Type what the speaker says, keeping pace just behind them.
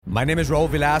My name is Raul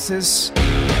Villacis,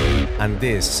 and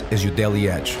this is your Daily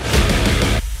Edge.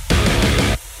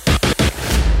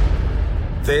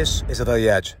 This is the Daily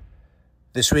Edge.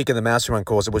 This week in the Mastermind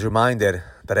course, I was reminded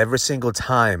that every single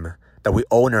time that we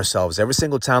own ourselves, every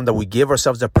single time that we give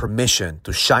ourselves the permission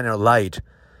to shine our light,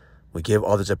 we give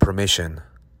others the permission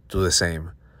to do the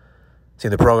same. See,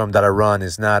 the program that I run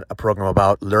is not a program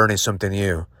about learning something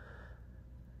new.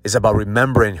 It's about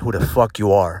remembering who the fuck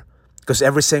you are. Because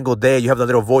every single day you have that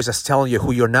little voice that's telling you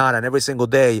who you're not, and every single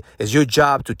day is your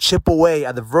job to chip away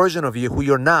at the version of you who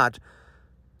you're not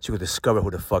so you can discover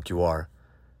who the fuck you are.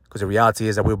 Because the reality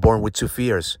is that we're born with two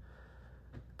fears.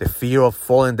 The fear of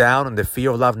falling down and the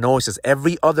fear of loud noises.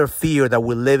 Every other fear that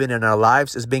we live in our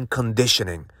lives is being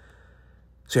conditioning.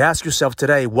 So you ask yourself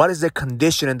today, what is the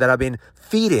conditioning that I've been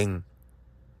feeding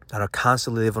that are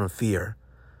constantly living in fear?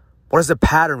 What is the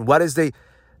pattern? What is the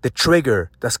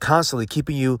trigger that's constantly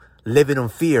keeping you living in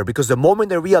fear? Because the moment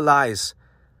they realize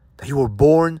that you were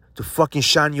born to fucking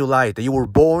shine your light, that you were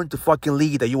born to fucking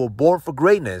lead, that you were born for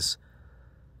greatness,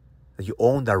 that you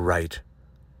own that right,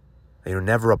 that you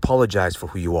never apologize for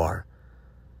who you are.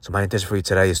 So my intention for you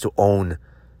today is to own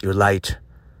your light,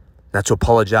 not to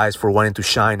apologize for wanting to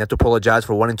shine, not to apologize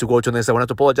for wanting to go to the next level, not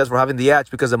to apologize for having the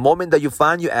edge. Because the moment that you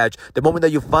find your edge, the moment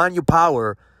that you find your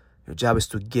power, your job is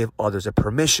to give others a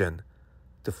permission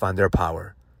to find their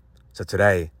power. So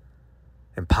today,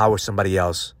 empower somebody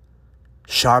else.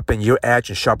 Sharpen your edge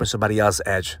and sharpen somebody else's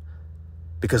edge.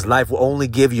 Because life will only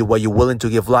give you what you're willing to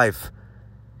give life.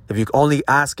 If you're only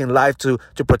asking life to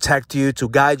protect you, to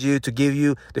guide you, to give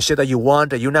you the shit that you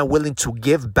want, that you're not willing to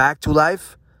give back to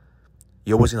life,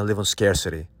 you're always going to live on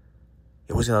scarcity.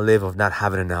 You're always going to live of not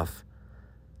having enough.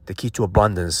 The key to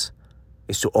abundance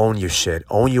is to own your shit,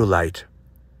 own your light,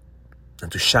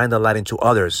 and to shine the light into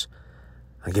others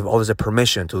and give others a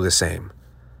permission to do the same.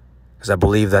 Because I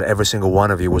believe that every single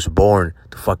one of you was born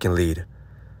to fucking lead.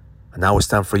 And now it's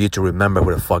time for you to remember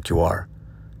who the fuck you are.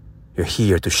 You're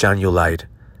here to shine your light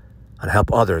and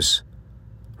help others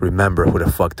remember who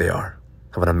the fuck they are.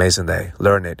 Have an amazing day.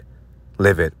 Learn it.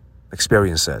 Live it.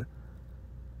 Experience it.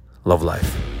 Love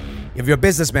life. If you're a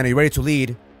businessman and you're ready to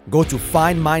lead, go to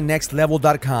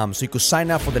findmynextlevel.com so you can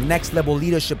sign up for the Next Level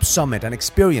Leadership Summit, an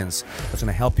experience that's going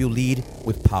to help you lead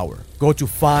with power. Go to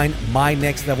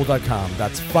findmynextlevel.com.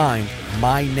 That's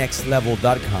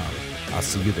findmynextlevel.com. I'll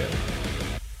see you there.